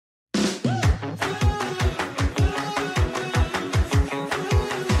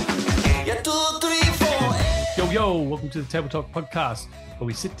yo, welcome to the Table Talk podcast, where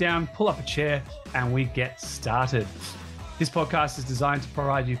we sit down, pull up a chair, and we get started. This podcast is designed to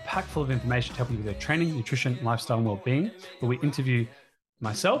provide you packed full of information to help you with your training, nutrition, lifestyle, and well-being, where we interview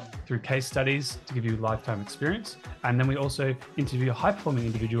myself through case studies to give you lifetime experience. And then we also interview high-performing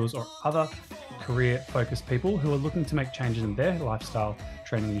individuals or other career-focused people who are looking to make changes in their lifestyle,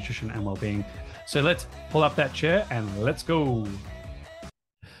 training, nutrition, and well-being. So let's pull up that chair and let's go.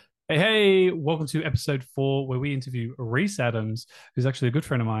 Hey, welcome to episode 4, where we interview Reese Adams, who's actually a good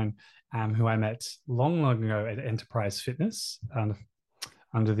friend of mine, who I met long ago at Enterprise Fitness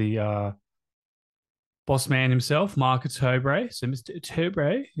under the boss man himself, Mark Tobre. So Mr.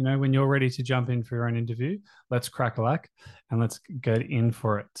 Tobre, you know, when you're ready to jump in for your own interview, let's crack a lack and let's get in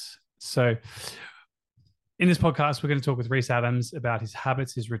for it. So in this podcast, we're going to talk with Reese Adams about his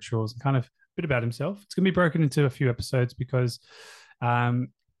habits, his rituals, and kind of a bit about himself. It's going to be broken into a few episodes because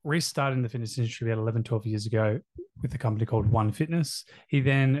Reese started in the fitness industry about 11, 12 years ago with a company called One Fitness. He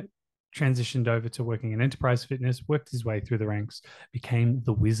then transitioned over to working in Enterprise Fitness, worked his way through the ranks, became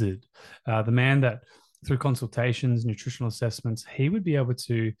the wizard, the man that through consultations, nutritional assessments, he would be able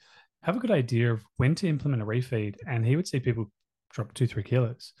to have a good idea of when to implement a refeed, and he would see people drop 2-3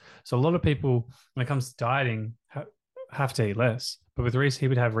 kilos. So a lot of people, when it comes to dieting, have to eat less. But with Reese, he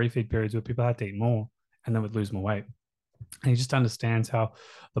would have refeed periods where people had to eat more and then would lose more weight. And he just understands how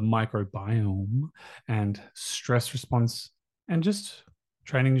the microbiome and stress response and just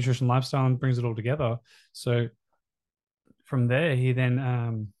training, nutrition, lifestyle, and brings it all together. So from there, he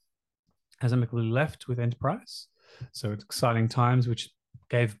then has amicably left with Enterprise. So it's exciting times, which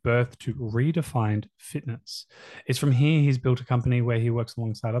gave birth to REDEFINED Fitness. It's from here he's built a company where he works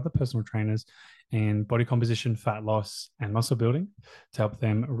alongside other personal trainers in body composition, fat loss, and muscle building to help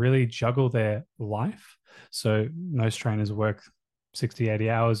them really juggle their life. So most trainers work 60, 80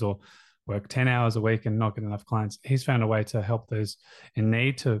 hours or work 10 hours a week and not get enough clients. He's found a way to help those in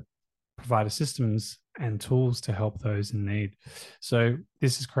need, to provide systems and tools to help those in need. So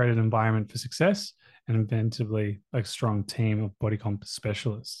this has created an environment for success and eventually a strong team of body comp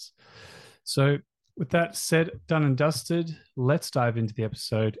specialists. So with that said, done and dusted, let's dive into the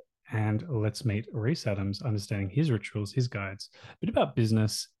episode and let's meet Reese Adams, understanding his rituals, his guides, a bit about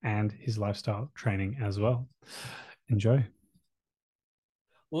business and his lifestyle training as well. Enjoy.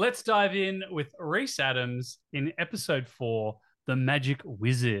 Let's dive in with Reese Adams in episode 4, the Magic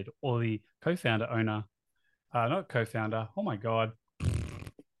Wizard, or the co-founder, owner. Not co-founder. Oh my God.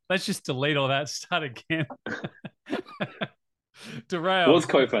 Let's just delete all that. Start again. Derail. Was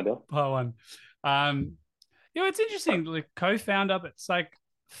co-founder. Part 1. It's interesting. Like co-founder, but it's like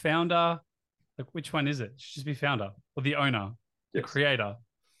founder. Like which one is it? It should just be founder or the owner, the creator,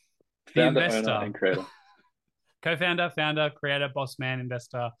 Founder, the investor, owner, and creator. Co-founder, founder, creator, boss man,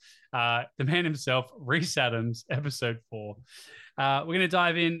 investor, the man himself, Reese Adams, episode 4. We're going to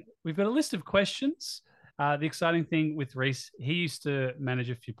dive in. We've got a list of questions. The exciting thing with Reese, he used to manage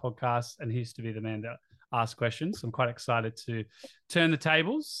a few podcasts and he used to be the man that asked questions. So I'm quite excited to turn the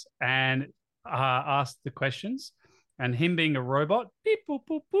tables and ask the questions. And him being a robot, beep, boop,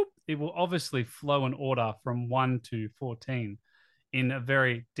 boop, boop, it will obviously flow in order from 1 to 14 in a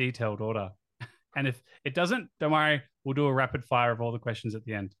very detailed order. And if it doesn't, don't worry, we'll do a rapid fire of all the questions at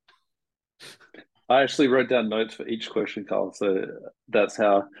the end. I actually wrote down notes for each question, Carl. So that's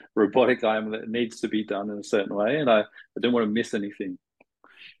how robotic I am. It needs to be done in a certain way, and I didn't want to miss anything.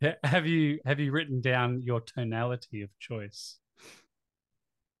 Have you written down your tonality of choice?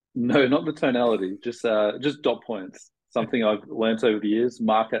 No, not the tonality. Just dot points. Something I've learned over the years.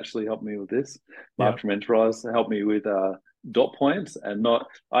 Mark actually helped me with this. Mark from Enterprise helped me with dot points, and not.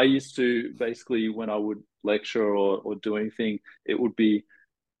 I used to basically, when I would lecture or do anything, it would be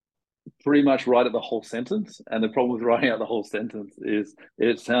pretty much write out the whole sentence. And the problem with writing out the whole sentence is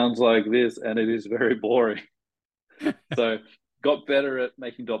it sounds like this and it is very boring. So got better at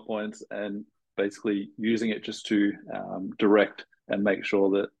making dot points and basically using it just to direct and make sure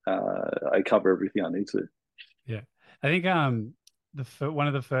that I cover everything I need to. Yeah. I think one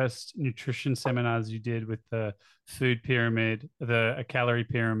of the first nutrition seminars you did with the food pyramid, a calorie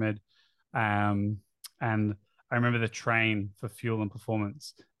pyramid, and I remember the train for fuel and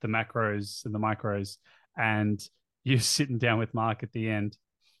performance, the macros and the micros, and you sitting down with Mark at the end,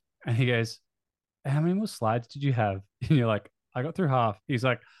 and he goes, "How many more slides did you have?" And you're like, "I got through half." He's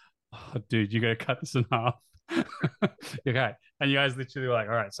like, "Oh, dude, you got to cut this in half." Okay, and you guys literally were like,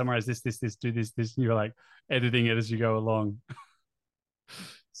 "All right, summarize this, do this." And you're like editing it as you go along.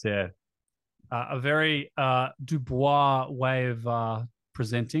 So yeah, a very Dubois way of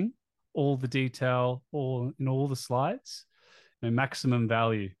presenting all the detail, all in all the slides, maximum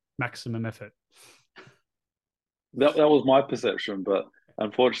value, maximum effort. that was my perception, but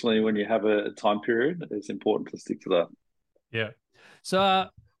unfortunately, when you have a time period, it's important to stick to that. Yeah. So,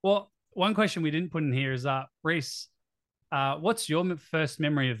 well, one question we didn't put in here is, Reese, what's your first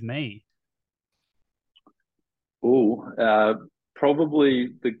memory of me? Oh,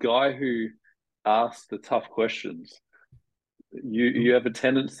 probably the guy who asks the tough questions. You have a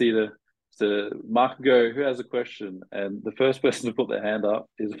tendency to mark and go, who has a question? And the first person to put their hand up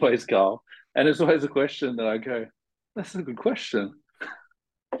is always Carl. And it's always a question that I go, that's a good question.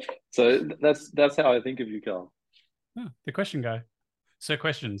 So that's how I think of you, Carl. Oh, the question guy. So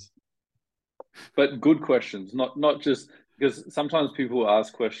questions. But good questions, not just because sometimes people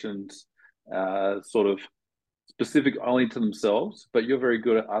ask questions sort of specific only to themselves, but you're very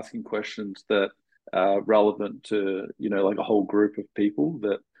good at asking questions that are relevant to, like a whole group of people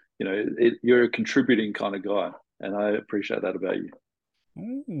that, you're a contributing kind of guy. And I appreciate that about you.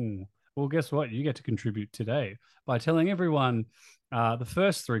 Ooh. Well, guess what? You get to contribute today by telling everyone the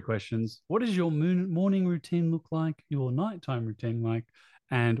first three questions. What does your morning routine look like? Your nighttime routine like?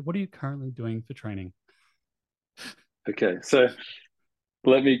 And what are you currently doing for training? Okay. So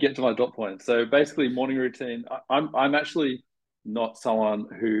let me get to my dot point. So basically, morning routine. I'm actually not someone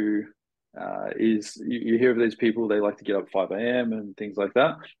who is. You hear of these people, they like to get up 5 a.m. and things like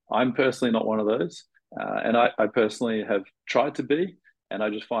that. I'm personally not one of those, and I personally have tried to be, and I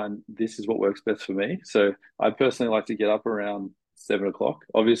just find this is what works best for me. So I personally like to get up around 7 o'clock.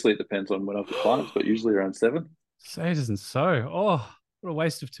 Obviously, it depends on when I've got clients, but usually around 7. Say it isn't so. Oh, what a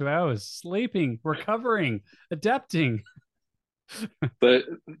waste of 2 hours. Sleeping, recovering, adapting. So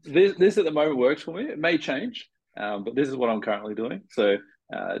this at the moment works for me. It may change, but this is what I'm currently doing. So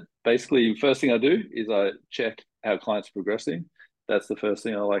basically, first thing I do is I check how clients are progressing. That's the first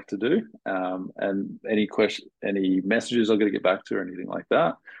thing I like to do. And any messages I've got to get back to or anything like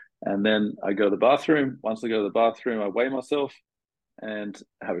that. And then I go to the bathroom. Once I go to the bathroom, I weigh myself and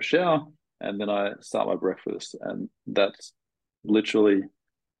have a shower. And then I start my breakfast. And that's literally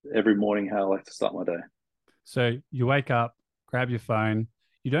every morning how I like to start my day. So you wake up, grab your phone.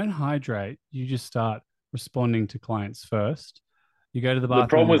 You don't hydrate. You just start responding to clients first. You go to the The bathroom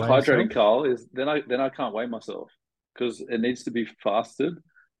problem and with weigh hydrating, yourself. Carl, is then I can't weigh myself because it needs to be fasted.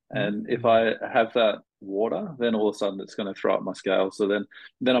 And if Mm. I have that water, then all of a sudden it's going to throw up my scale. So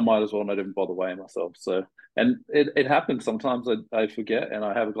then I might as well not even bother weighing myself. So and it happens sometimes. I forget and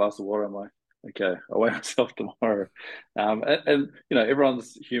I have a glass of water. I'm like, okay, I'll weigh myself tomorrow. And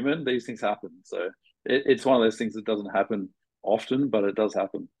everyone's human. These things happen. So it's one of those things that doesn't happen often, but it does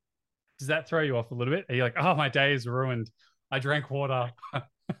happen. Does that throw you off a little bit? Are you like, oh, my day is ruined? I drank water.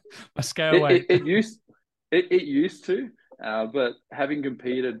 My scale It weight. it, it used it used to, but having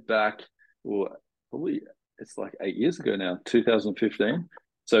competed back, well, probably it's like 8 years ago now, 2015.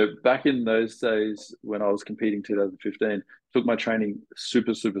 So back in those days when I was competing, 2015, took my training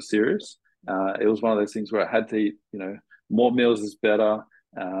super super serious. It was one of those things where I had to eat, more meals is better.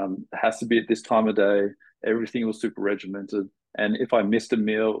 It has to be at this time of day. Everything was super regimented, and if I missed a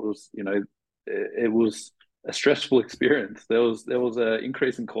meal, it was it was a stressful experience. There was an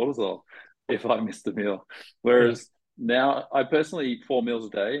increase in cortisol if I missed a meal. Yeah. Whereas now I personally eat 4 meals a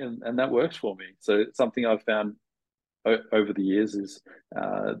day and that works for me. So it's something I've found over the years is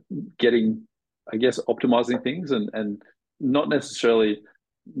getting, I guess, optimizing things and not necessarily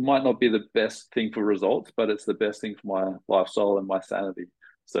might not be the best thing for results, but it's the best thing for my lifestyle and my sanity.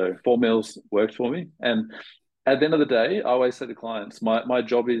 So 4 meals worked for me. And at the end of the day, I always say to clients, my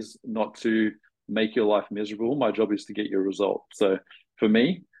job is not to make your life miserable. My job is to get your result. So for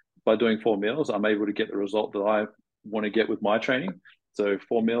me, by doing 4 meals, I'm able to get the result that I want to get with my training. So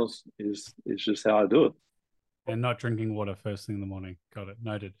 4 meals is just how I do it. And not drinking water first thing in the morning. Got it.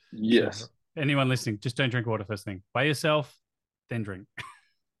 Noted. So Yes. anyone listening, just don't drink water first thing. Weigh yourself, then drink.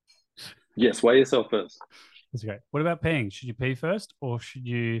 Yes. Weigh yourself first. That's okay. What about peeing? Should you pee first or should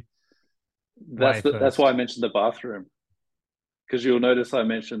you weigh That's why I first? mentioned the bathroom because you'll notice I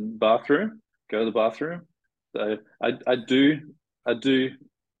mentioned bathroom. Go to the bathroom. So I do a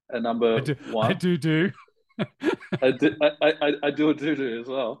I number do. I one. do. I do a doo doo as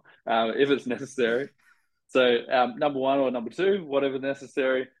well if it's necessary. So number one or number two, whatever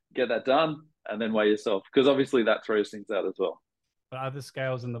necessary, get that done, and then weigh yourself because obviously that throws things out as well. But are there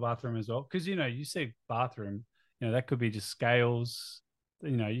scales in the bathroom as well? Because you say bathroom, that could be just scales.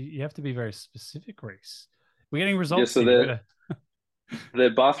 You have to be very specific, Reese. We're getting Yeah, results so here. You better.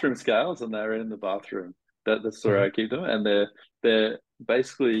 they're bathroom scales and they're in the bathroom. That's where Okay. I keep them, and they're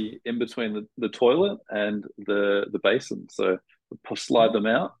basically in between the toilet and the basin. So slide them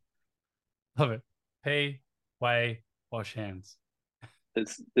out. Love it. Pee, weigh, wash hands.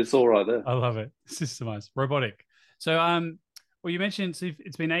 It's all right there. I love it. Systemized, robotic. So, well, you mentioned so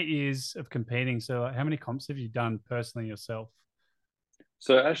it's been 8 years of competing. So, how many comps have you done personally yourself?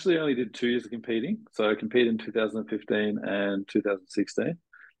 So I actually only did 2 years of competing. So I competed in 2015 and 2016.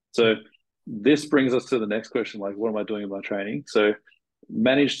 So Yep. this brings us to the next question, like what am I doing in my training? So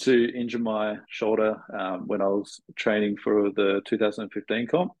managed to injure my shoulder when I was training for the 2015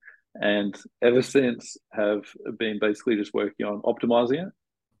 comp. And ever since have been basically just working on optimizing it.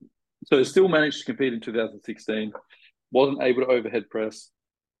 So still managed to compete in 2016, wasn't able to overhead press.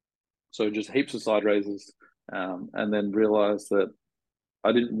 So just heaps of side raises. And then realized that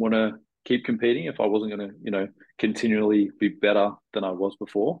I didn't want to keep competing if I wasn't going to, continually be better than I was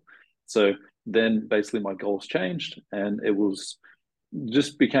before. So then basically my goals changed and it was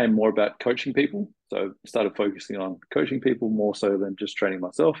just became more about coaching people. So I started focusing on coaching people more so than just training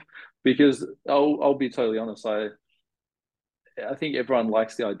myself. Because I'll be totally honest, I think everyone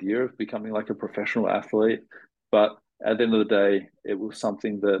likes the idea of becoming like a professional athlete, but at the end of the day, it was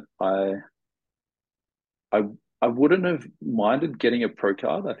something that I I wouldn't have minded getting a pro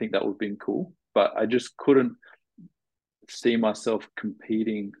card. I think that would have been cool, but I just couldn't see myself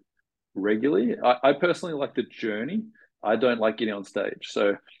competing regularly. I personally like the journey. I don't like getting on stage.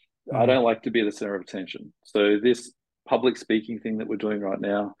 So I Mm, don't like to be the center of attention. So this public speaking thing that we're doing right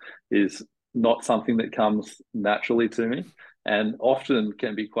now is not something that comes naturally to me and often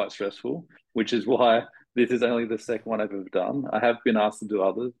can be quite stressful, which is why this is only the second one I've ever done. I have been asked to do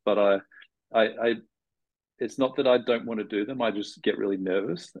others, but I it's not that I don't want to do them. I just get really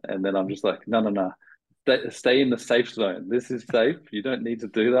nervous, and then I'm just like, no, no, no, stay in the safe zone. This is safe. You don't need to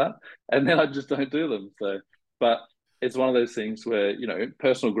do that, and then I just don't do them. So, but it's one of those things where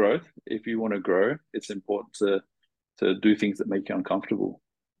personal growth. If you want to grow, it's important to do things that make you uncomfortable.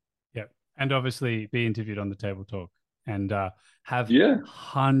 yep. And obviously be interviewed on the table talk and have Yeah,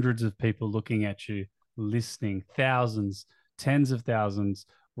 hundreds of people looking at you, listening, thousands, tens of thousands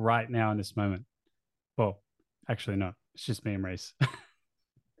right now in this moment. Well, actually, no, it's just me and Reese.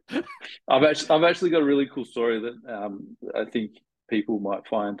 I've actually got a really cool story that I think people might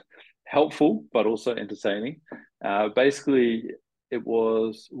find helpful, but also entertaining. Basically, it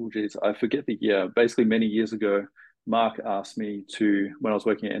was oh geez, I forget the year. Basically, many years ago, Mark asked me to, when I was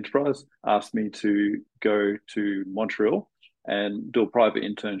working at Enterprise, asked me to go to Montreal and do a private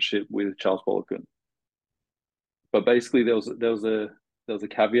internship with Charles Poliquin. But basically, there was a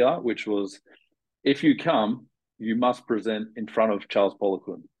caveat, which was if you come, you must present in front of Charles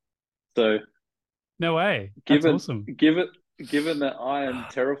Poliquin. So No way. That's given awesome. given given that I am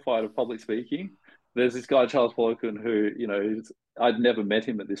terrified of public speaking, there's this guy Charles Poliquin who I'd never met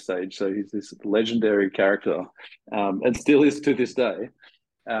him at this stage, so he's this legendary character, and still is to this day.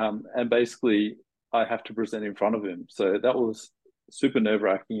 And basically, I have to present in front of him, so that was super nerve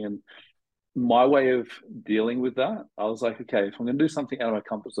wracking. And my way of dealing with that, I was like, okay, if I'm going to do something out of my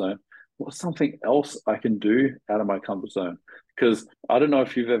comfort zone, what's something else I can do out of my comfort zone? Because I don't know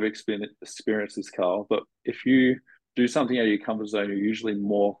if you've ever experienced this, Carl, but if you do something out of your comfort zone, you're usually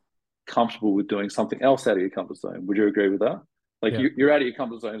more comfortable with doing something else out of your comfort zone. Would you agree with that? Like Yeah. you're out of your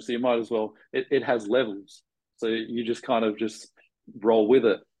comfort zone, so you might as well. It has levels, so you just kind of just roll with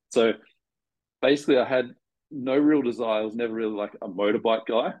it. So basically, I had no real desire. I was never really like a motorbike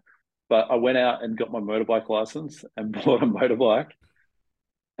guy, but I went out and got my motorbike license and bought a motorbike.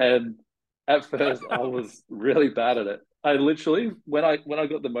 And at first, I was really bad at it. I literally, when I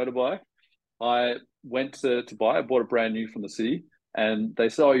got the motorbike, I went to buy. I bought a brand new from the city, and they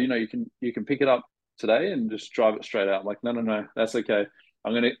said, "Oh, you can pick it up today and just drive it straight out." I'm like, "No, no, no, that's okay.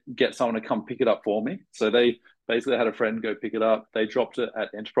 I'm gonna get someone to come pick it up for me." So they basically had a friend go pick it up. They dropped it at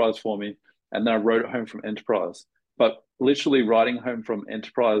Enterprise for me, and then I rode it home from Enterprise. But literally riding home from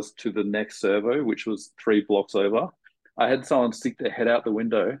Enterprise to the next servo, which was 3 blocks over, I had someone stick their head out the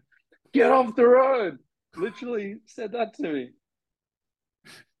window. Get off the road! Literally said that to me.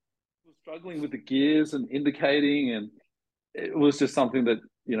 Was struggling with the gears and indicating, and it was just something that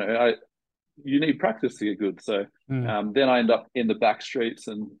I you need practice to get good. So Mm. then I end up in the back streets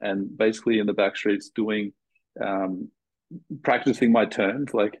and basically in the back streets doing um, practicing my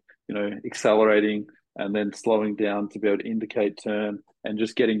turns, like accelerating and then slowing down to be able to indicate turn and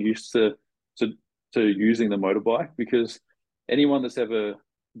just getting used to to using the motorbike because anyone that's ever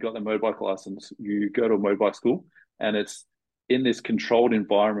got their motorbike license, you go to a motorbike school and it's in this controlled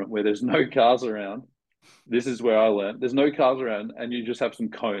environment where there's no cars around. This is where I learned. There's no cars around, and you just have some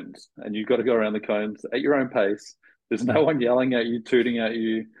cones, and you've got to go around the cones at your own pace. There's no Yeah. one yelling at you, tooting at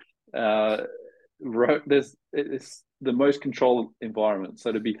you. Uh, it's the most controlled environment.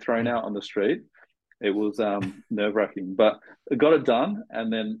 So to be thrown Yeah. out on the street, it was nerve wracking, but I got it done.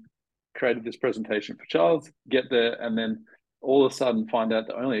 And then created this presentation for Charles, get there, and then all of a sudden find out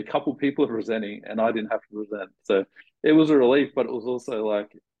that only a couple people are presenting and I didn't have to present. So it was a relief, but it was also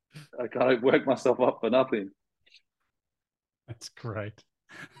like I kind of worked myself up for nothing. That's great.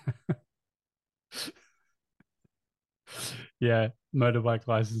 Yeah, motorbike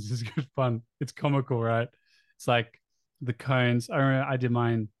license is good fun. It's comical, right? It's like the cones. I remember I did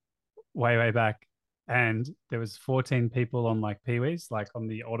mine way back, and there was 14 people on like peewees, like on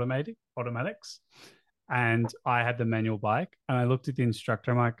the automatics, and I had the manual bike, and I looked at the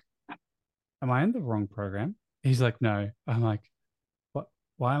instructor. I'm like, "Am I in the wrong program?" He's like, "No." I'm like, "What?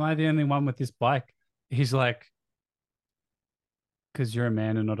 Why am I the only one with this bike?" He's like, "Because you're a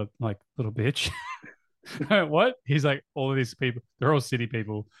man and not a like little bitch." What? He's like, all of these people, they're all city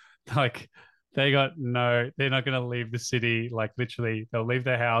people. Like, they got no, they're not going to leave the city. Like, literally, they'll leave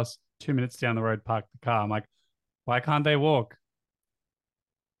their house 2 minutes down the road, park the car. I'm like, why can't they walk?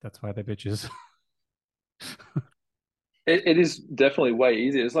 That's why they're bitches. It is definitely way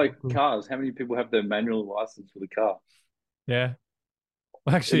easier. It's like Cool. cars. How many people have their manual license for the car? Yeah.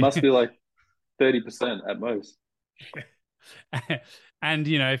 Well, It actually, must be like 30% at most. and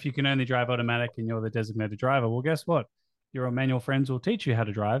if you can only drive automatic and you're the designated driver, well, guess what? Your manual friends will teach you how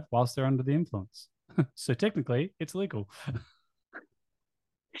to drive whilst they're under the influence. So technically, it's legal.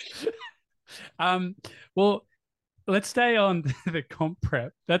 Um, well, let's stay on the comp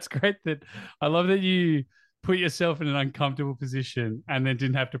prep. That's great. That I love that you put yourself in an uncomfortable position and then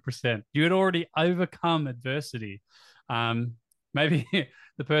didn't have to present. You had already overcome adversity. Um, maybe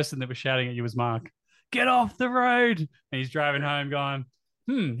the person that was shouting at you was Mark. Get off the road! And he's driving home, going,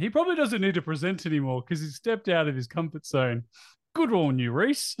 he probably doesn't need to present anymore because he stepped out of his comfort zone. Good on you,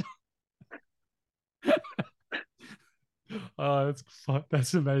 Reese. Oh,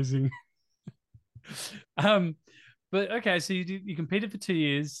 that's amazing. Um, but okay, so you competed for 2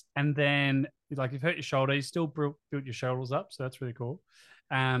 years, and then like you've hurt your shoulder, you still built your shoulders up, so that's really cool.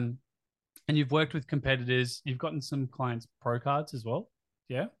 Um, and you've worked with competitors. You've gotten some clients pro cards as well.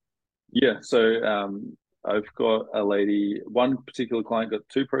 Yeah. Yeah, so I've got a lady, one particular client got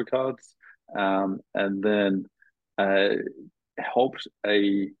two pro cards, and then uh, helped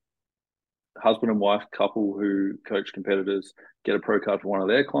a husband and wife couple who coach competitors get a pro card for one of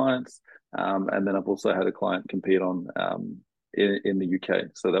their clients. And then I've also had a client compete on in the UK.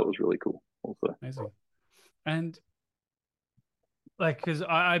 So that was really cool also. Amazing. And like, because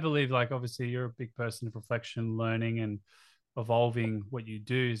I believe, like, obviously, you're a big person of reflection, learning, and evolving what you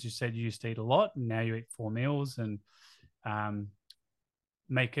do. As you said, you used to eat a lot, and now you eat 4 meals, and um,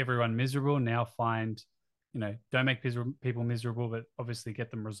 make everyone miserable. Now find, don't make people miserable, but obviously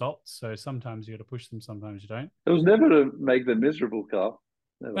get them results. So sometimes you got to push them, sometimes you don't. It was never to make them miserable, Carl.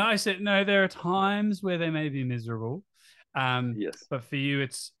 No, Never. I said no. There are times where they may be miserable, Yes. but for you,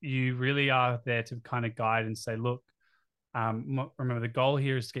 it's you really are there to kind of guide and say, look, remember the goal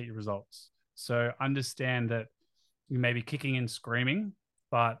here is to get your results. So understand that you may be kicking and screaming,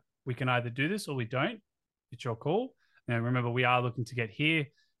 but we can either do this or we don't. It's your call. Remember, we are looking to get here.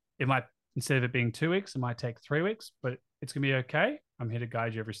 It might, instead of it being 2 weeks, it might take 3 weeks, but it's going to be okay. I'm here to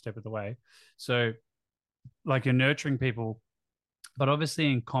guide you every step of the way. So, like, you're nurturing people, but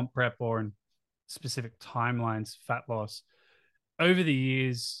obviously in comp prep or in specific timelines, fat loss, over the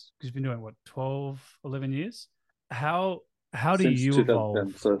years, because you've been doing what, 12, 11 years, how how do Since you evolve?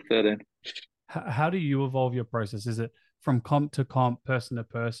 2010, so 13. How do you evolve your process? Is it from comp to comp, person to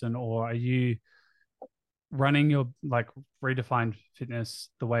person, or are you running your like redefined fitness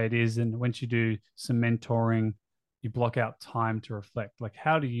the way it is? And once you do some mentoring, you block out time to reflect. Like,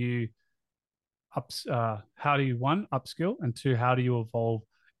 how do you one upskill, and two, how do you evolve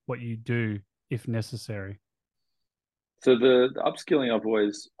what you do if necessary? So the upskilling I've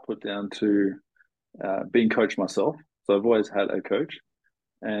always put down to being coached myself. So I've always had a coach,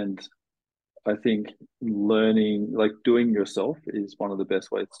 and I think learning, like doing yourself, is one of the best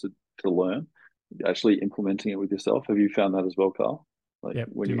ways to learn. Actually implementing it with yourself. Have you found that as well, Carl? Like Yep,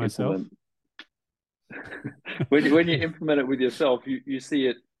 when do you myself. implement when you implement it with yourself, you see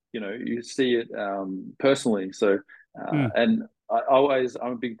it, you see it personally. So Mm, and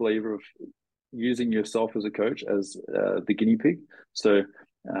I'm a big believer of using yourself as a coach as the guinea pig. So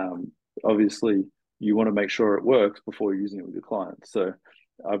um, obviously you want to make sure it works before using it with your clients. So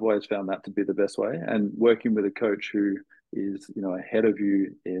I've always found that to be the best way. And working with a coach who is ahead of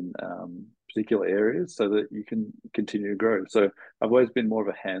you in particular areas so that you can continue to grow. So I've always been more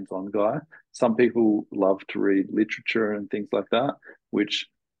of a hands-on guy. Some people love to read literature and things like that, which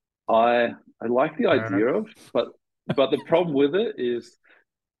I like the idea of, but the problem with it is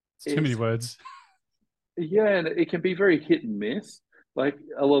it's too many it's words. yeah, and it can be very hit and miss. like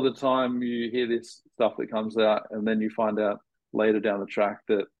a lot of the time you hear this stuff that comes out, and then you find out later down the track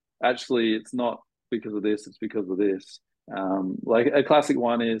that actually it's not because of this, it's because of this. Like a classic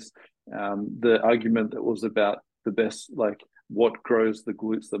one is the argument that was about the best, like what grows the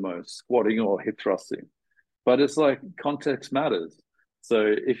glutes the most, squatting or hip thrusting. But it's like context matters. So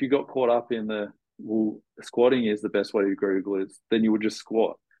if you got caught up in the, well, squatting is the best way to grow your glutes, then you would just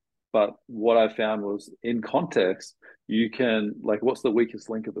squat. But what I found was in context, you can, like, what's the weakest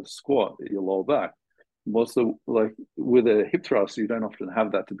link of a squat? Your lower back. What's the, like, with a hip thrust, you don't often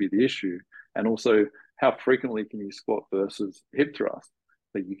have that to be the issue. And also, how frequently can you squat versus hip thrust?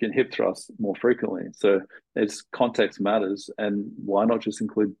 Like, you can hip thrust more frequently. So it's context matters. And why not just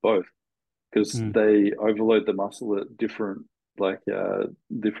include both? Because Mm. they overload the muscle at different, like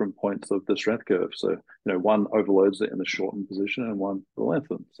different points of the strength curve. So one overloads it in the shortened position and one the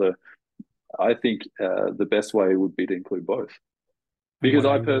lengthened. So I think the best way would be to include both. And Because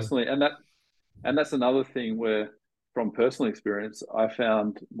what I angle? personally, and that's another thing where, from personal experience, I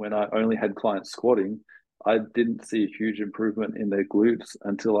found when I only had clients squatting, I didn't see a huge improvement in their glutes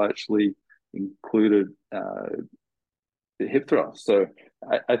until I actually included the hip thrust. So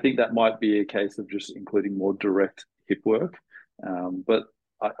I think that might be a case of just including more direct hip work. But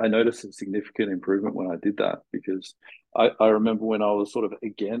I noticed a significant improvement when I did that, because I remember when I was sort of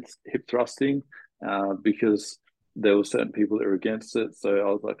against hip thrusting, because there were certain people that were against it. So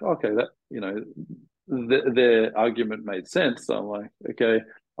I was like, okay, that, their argument made sense. So I'm like, okay,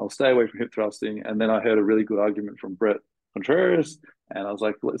 I'll stay away from hip thrusting. And then I heard a really good argument from Brett Contreras, and I was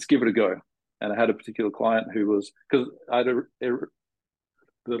like, let's give it a go. And I had a particular client who was, because I'd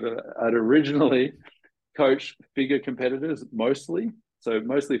originally coached figure competitors mostly. So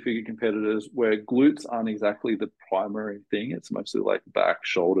mostly figure competitors where glutes aren't exactly the primary thing. It's mostly like back,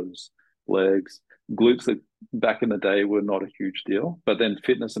 shoulders, legs. Glutes that back in the day were not a huge deal. But then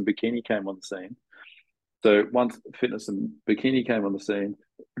fitness and bikini came on the scene. So once fitness and bikini came on the scene,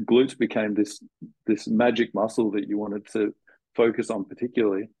 glutes became this magic muscle that you wanted to focus on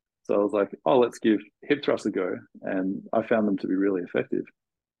particularly. So I was like, oh, let's give hip thrusts a go, and I found them to be really effective.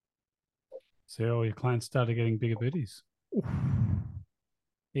 So all your clients started getting bigger booties. Oof.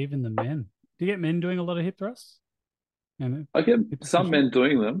 Even the men. Do you get men doing a lot of hip thrusts and I get hip some extension? men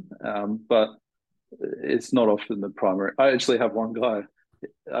doing them, but it's not often the primary. I actually have one guy.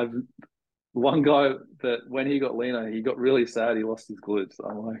 I've one guy that when he got leaner, he got really sad. He lost his glutes.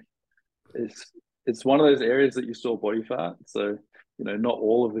 I'm like, it's one of those areas that you store body fat. So not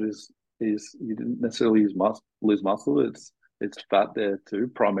all of it is you didn't necessarily lose muscle. It's fat there too,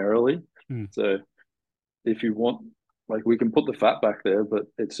 primarily. Hmm. So if you want, like, we can put the fat back there, but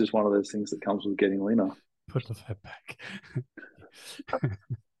it's just one of those things that comes with getting leaner. Put the fat back.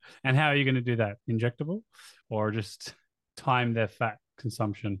 And how are you going to do that? Injectable or just time their fat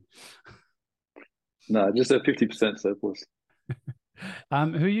consumption? No, just a 50% surplus. Who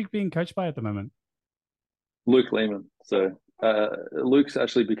are you being coached by at the moment? Luke Lehman. So Luke's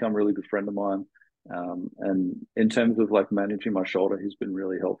actually become a really good friend of mine. And in terms of like managing my shoulder, he's been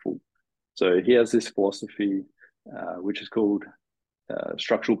really helpful. So he has this philosophy, which is called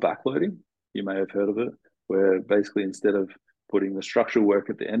structural backloading. You may have heard of it, where basically instead of putting the structural work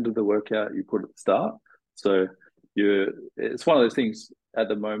at the end of the workout, you put it at the start. So it's one of those things at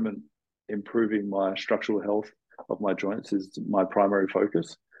the moment. Improving my structural health of my joints is my primary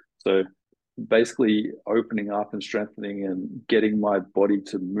focus. So basically opening up and strengthening and getting my body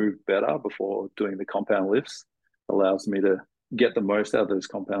to move better before doing the compound lifts allows me to get the most out of those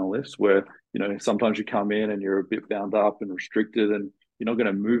compound lifts, where sometimes you come in and you're a bit bound up and restricted and you're not going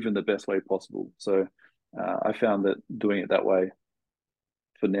to move in the best way possible. So I found that doing it that way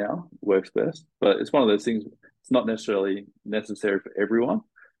for now works best, but it's one of those things. It's not necessarily necessary for everyone,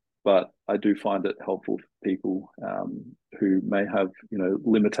 but I do find it helpful for people who may have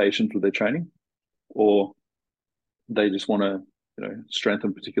limitations with their training, or they just want to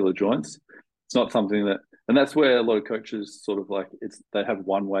strengthen particular joints. It's not something that, and that's where a lot of coaches sort of like they have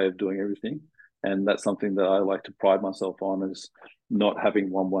one way of doing everything, and that's something that I like to pride myself on, is not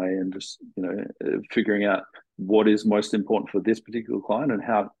having one way and just figuring out what is most important for this particular client and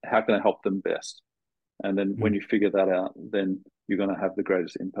how can I help them best. And then when Hmm. you figure that out, then you're going to have the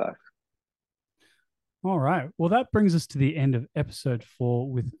greatest impact. All right. Well, that brings us to the end of episode 4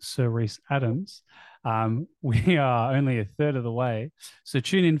 with Sir Reese Adams. We are only a third of the way. So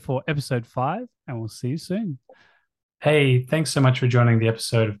tune in for episode 5 and we'll see you soon. Hey, thanks so much for joining the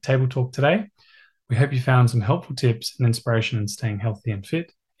episode of Table Talk today. We hope you found some helpful tips and inspiration in staying healthy and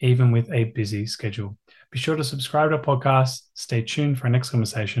fit, even with a busy schedule. Be sure to subscribe to our podcast. Stay tuned for our next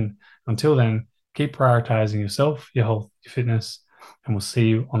conversation. Until then, keep prioritizing yourself, your health, your fitness, and we'll see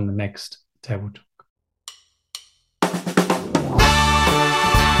you on the next table.